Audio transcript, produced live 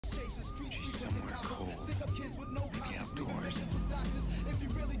She's somewhere cold, maybe outdoors.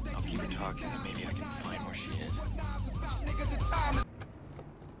 I'll keep her talking and maybe I can find where she is.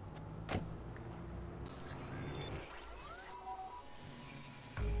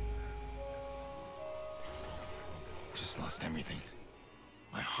 Just lost everything.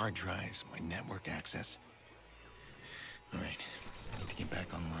 My hard drives, my network access. All right, I need to get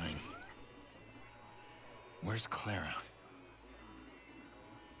back online. Where's Clara?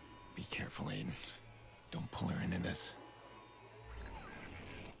 Be careful, Aiden. Don't pull her into this.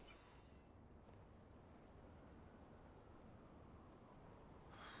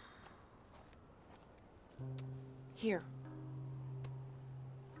 Here.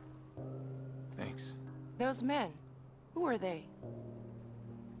 Thanks. Those men. Who are they?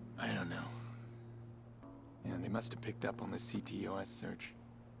 I don't know. Yeah, they must have picked up on the CTOS search.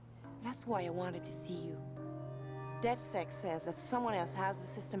 That's why I wanted to see you. DedSec says that someone else has the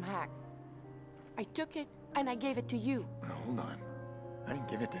system hacked. I took it, and I gave it to you. Now, hold on. I didn't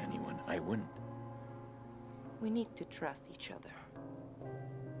give it to anyone. I wouldn't. We need to trust each other.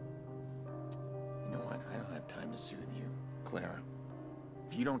 You know what? I don't have time to soothe you, Clara.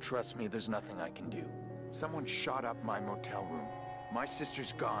 If you don't trust me, there's nothing I can do. Someone shot up my motel room. My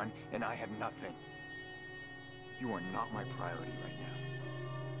sister's gone, and I have nothing. You are not my priority right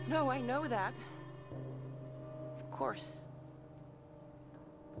now. No, I know that. Of course.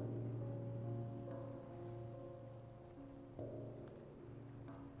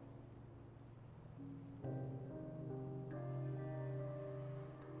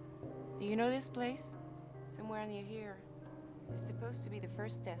 Do you know this place? Somewhere near here. It's supposed to be the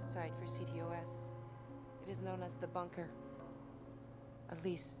first test site for CTOS. It is known as the bunker. At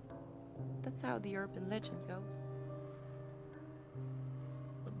least, that's how the urban legend goes.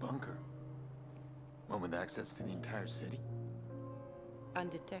 The bunker? One with access to the entire city?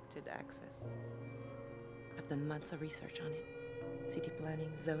 Undetected access. I've done months of research on it. City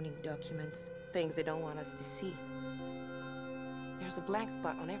planning, zoning documents, things they don't want us to see. There's a blank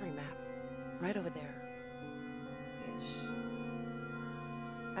spot on every map. Right over there.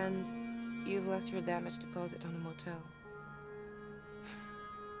 And you've lost your damage deposit on a motel.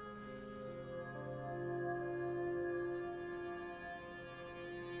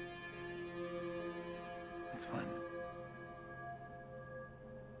 It's fine.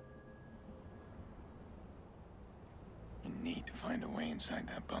 You need to find a way inside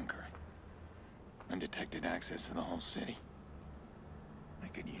that bunker. Undetected access to the whole city. I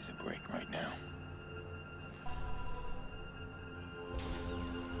could use a break right now.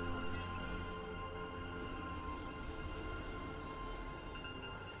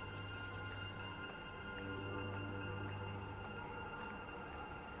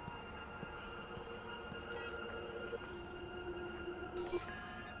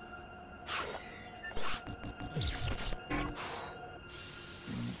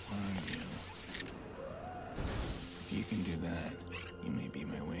 If you can do that, you may be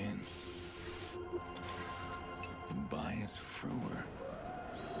my way in. Tobias Frewer.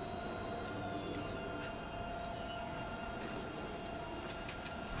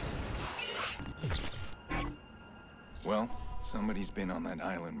 Well, somebody's been on that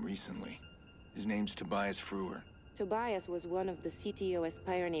island recently. His name's Tobias Frewer. Tobias was one of the CTOS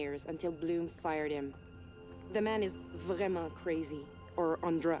pioneers until Bloom fired him. The man is vraiment crazy, or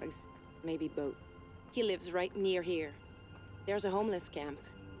on drugs, maybe both. He lives right near here. There's a homeless camp.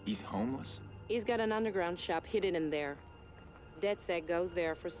 He's homeless? He's got an underground shop hidden in there. DedSec goes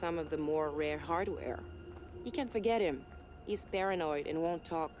there for some of the more rare hardware. You can't forget him. He's paranoid and won't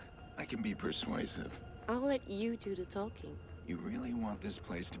talk. I can be persuasive. I'll let you do the talking. You really want this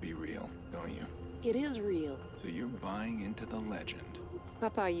place to be real, don't you? It is real. So you're buying into the legend.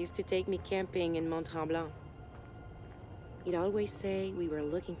 Papa used to take me camping in Mont Tremblant. He'd always say we were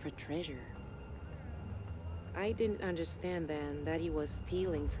looking for treasure. I didn't understand then that he was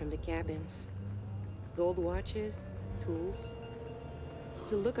stealing from the cabins. Gold watches, tools.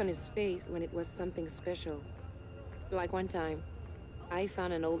 The look on his face when it was something special. Like one time, I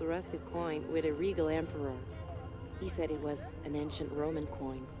found an old rusted coin with a regal emperor. He said it was an ancient Roman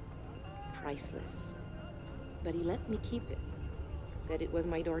coin. Priceless. But he let me keep it. Said it was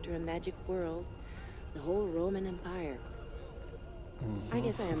my door to a magic world, the whole Roman Empire. I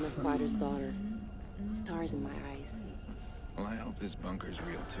guess I am my father's daughter. Stars in my eyes. Well, I hope this bunker's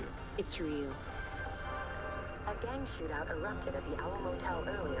real too. It's real. A gang shootout erupted at the Owl Motel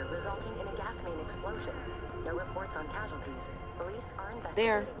earlier, resulting in a gas main explosion. No reports on casualties. Police are investigating.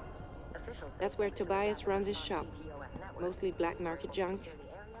 There. Officials say That's where it's a Tobias threat runs his on shop. CTOS network. Mostly black market junk.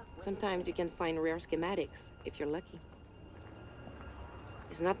 Sometimes you can find rare schematics, if you're lucky.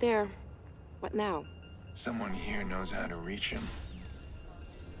 He's not there. What now? Someone here knows how to reach him.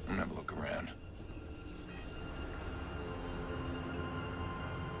 I'm gonna have a look around.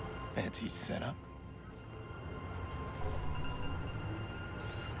 Fancy setup.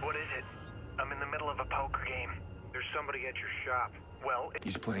 What is it? I'm in the middle of a poker game. There's somebody at your shop. Well,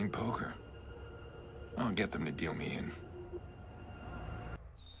 He's playing poker. I'll get them to deal me in.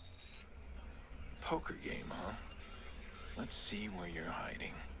 Poker game, huh? Let's see where you're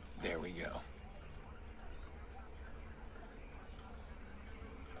hiding. There we go.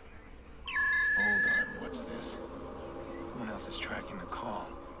 Hold on, what's this? Someone else is tracking the call.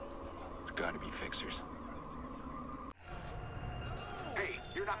 It's gotta be fixers. hey,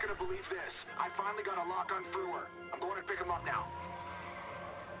 you're not gonna believe this. I finally got a lock on Frewer. I'm going to pick him up now.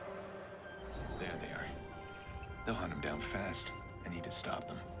 There they are. They'll hunt him down fast. I need to stop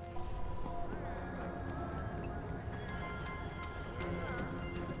them.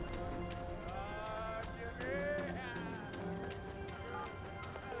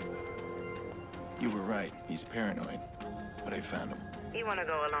 You were right. He's paranoid. But I found him. You want to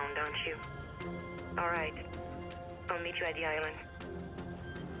go alone, don't you? All right. I'll meet you at the island.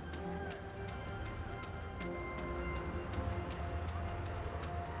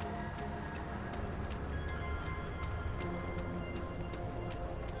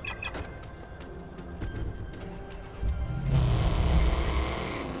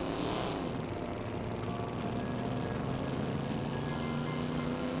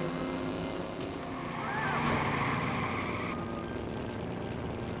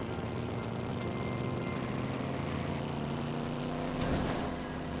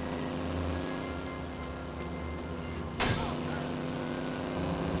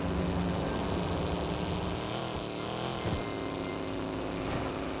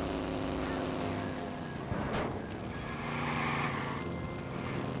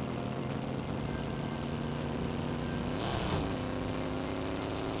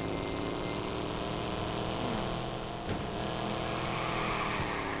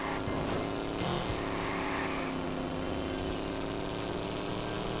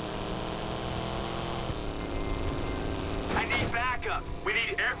 Backup. We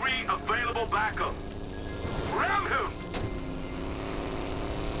need every available backup. Ram him!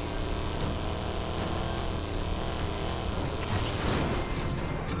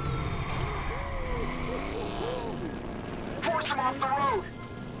 Force him off the road!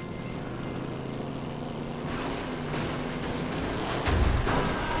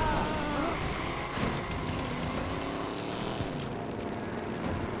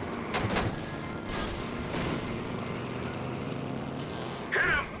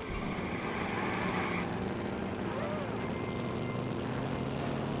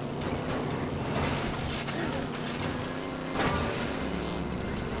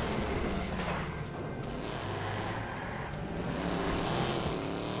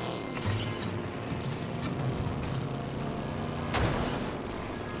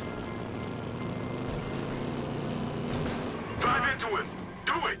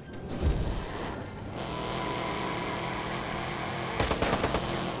 Do it!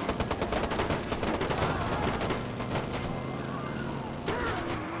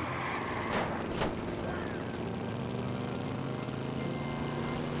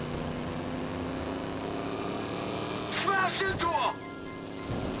 Smash into him!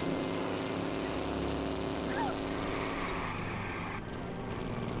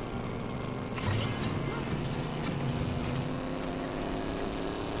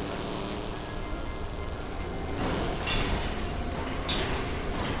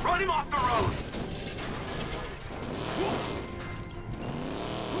 Run him off the road!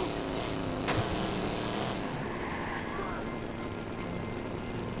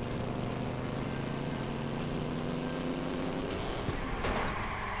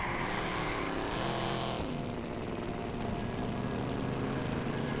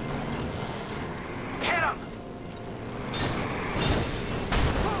 Hit him!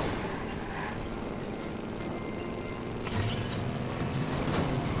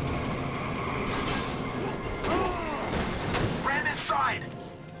 Ram inside!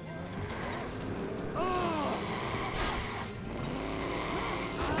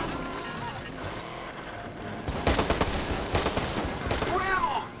 Ram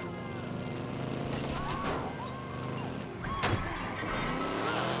him!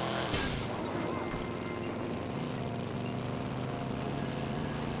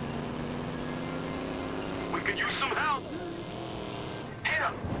 We could use some help! Hit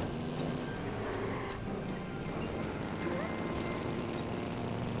him!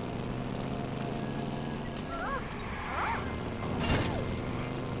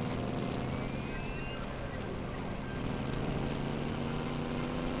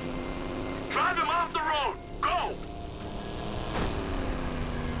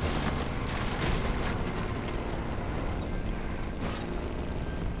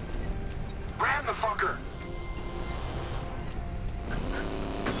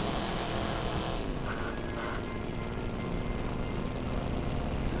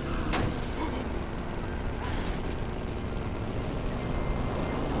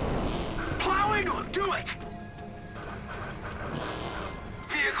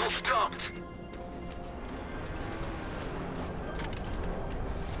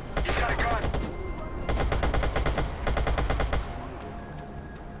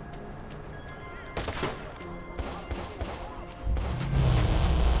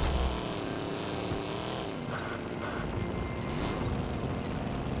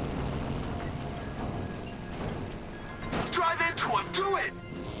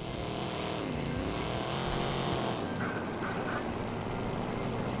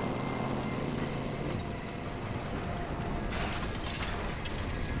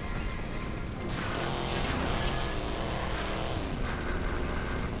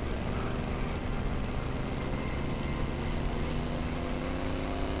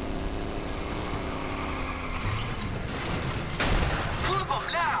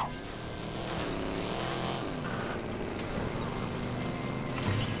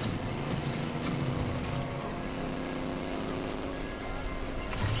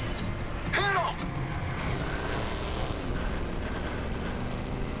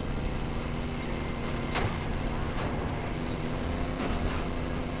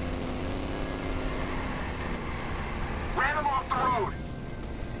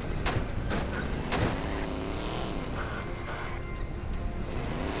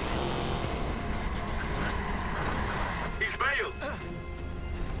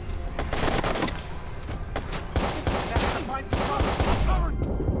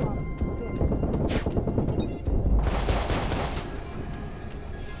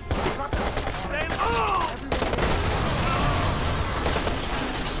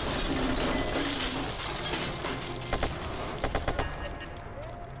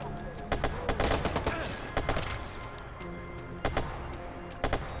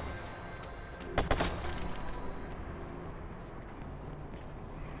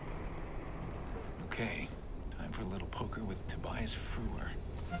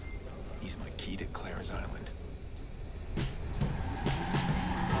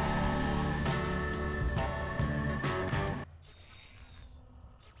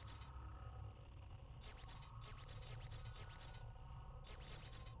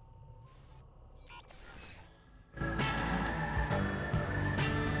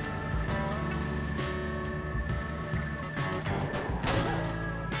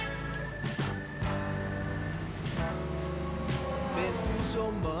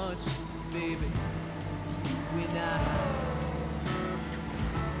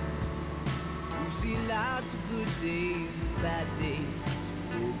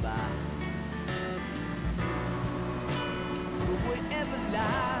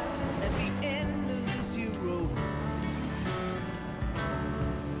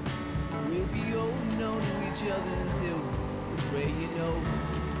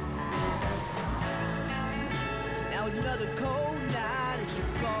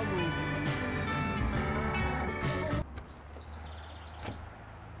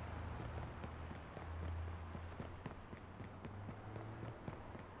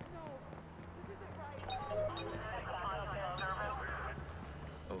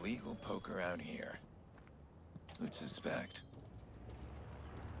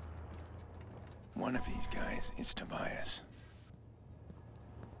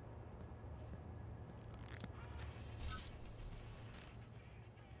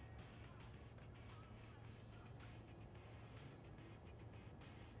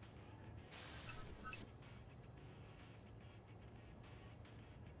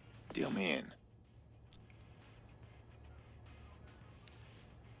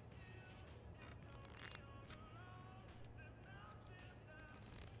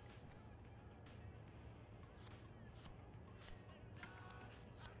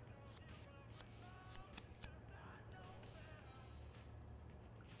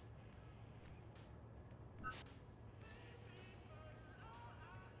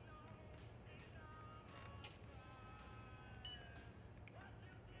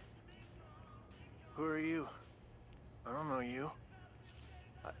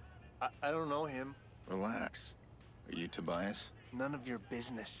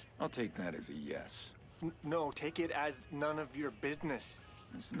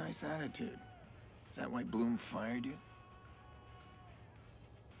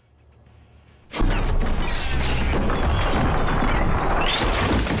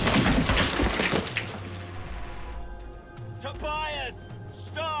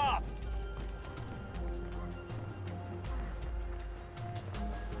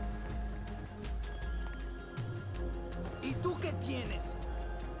 ¿Y tú qué tienes?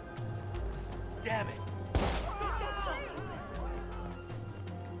 Damn it.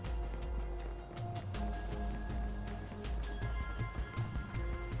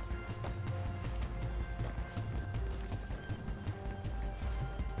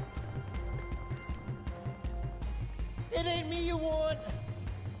 It ain't me you want.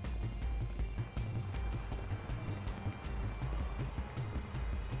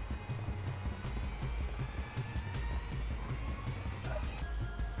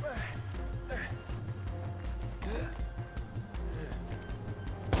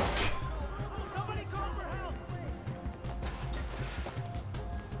 Somebody call for help!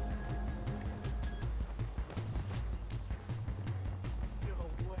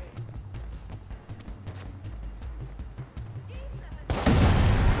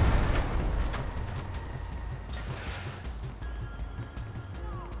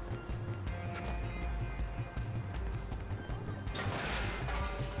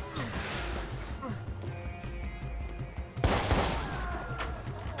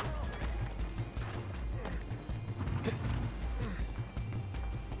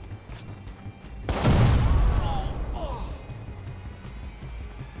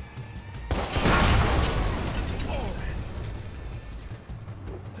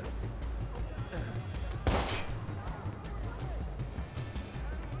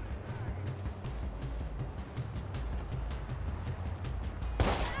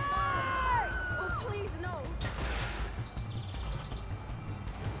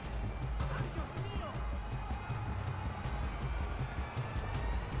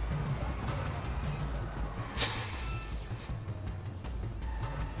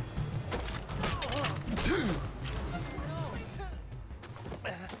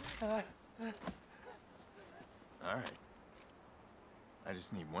 No way. All right. I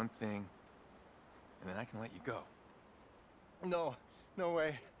just need one thing, and then I can let you go. No, no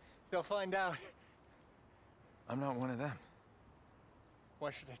way. They'll find out. I'm not one of them. Why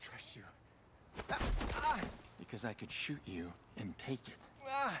should I trust you? Because I could shoot you and take it.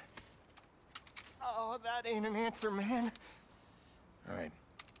 Oh, that ain't an answer, man. All right.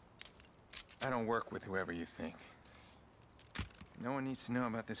 I don't work with whoever you think. No one needs to know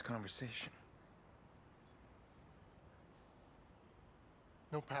about this conversation.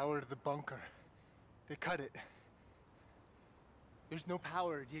 No power to the bunker. They cut it. There's no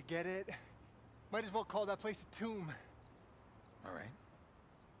power, do you get it? Might as well call that place a tomb. All right.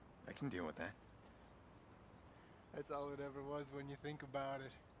 I can deal with that. That's all it ever was when you think about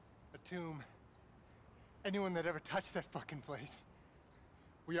it. A tomb. Anyone that ever touched that fucking place.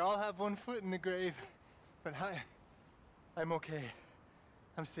 We all have one foot in the grave, but I'm okay.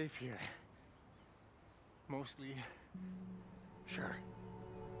 I'm safe here. Mostly. Sure.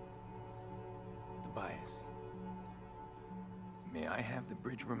 Tobias. May I have the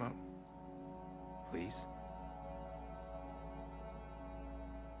bridge remote? Please?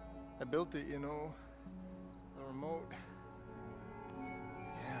 I built it, you know. The remote.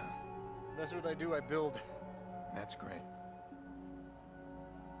 Yeah, That's what I do, I build. that's great.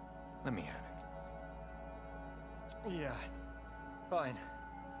 Let me have it. Yeah. Fine.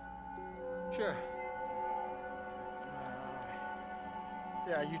 Sure.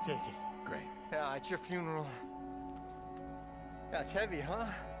 Yeah, you take it. Great. Yeah, it's your funeral. Yeah, it's heavy, huh?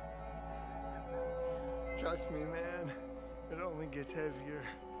 Trust me, man. It only gets heavier.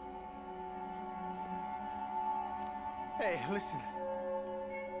 Hey, listen.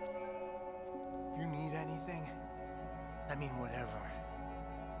 If you need anything, I mean whatever,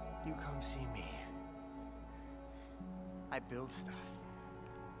 you come see me. I build stuff.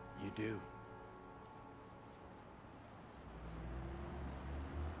 You do.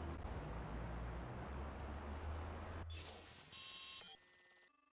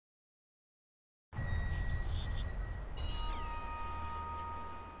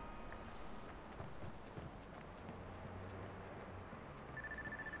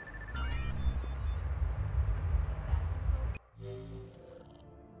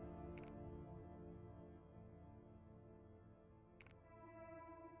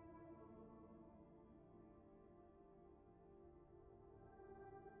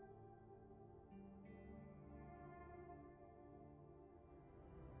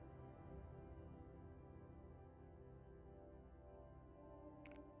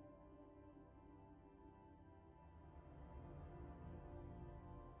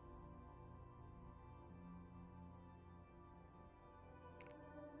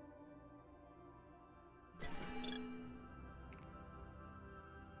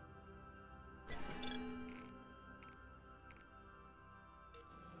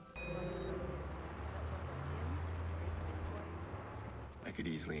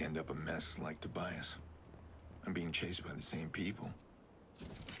 easily end up a mess like Tobias. I'm being chased by the same people.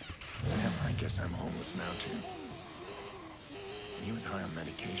 Damn, I guess I'm homeless now, too. He was high on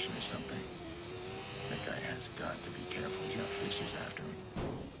medication or something. That guy has got to be careful. He's got fixers after him.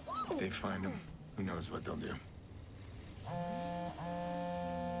 If they find him, who knows what they'll do.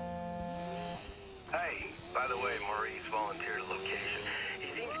 Hey, by the way, Maurice volunteered a location.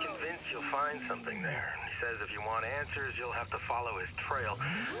 He seems convinced you'll find something there. He says if you want answers, you'll have to follow his trail.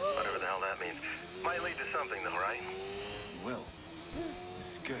 Whatever the hell that means. Might lead to something, though, right? Will.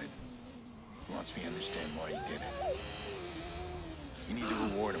 This is good. He wants me to understand why he did it. You need to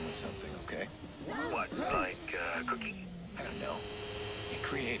reward him with something, okay? What, like, cookie? I don't know. Get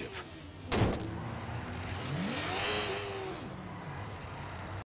creative.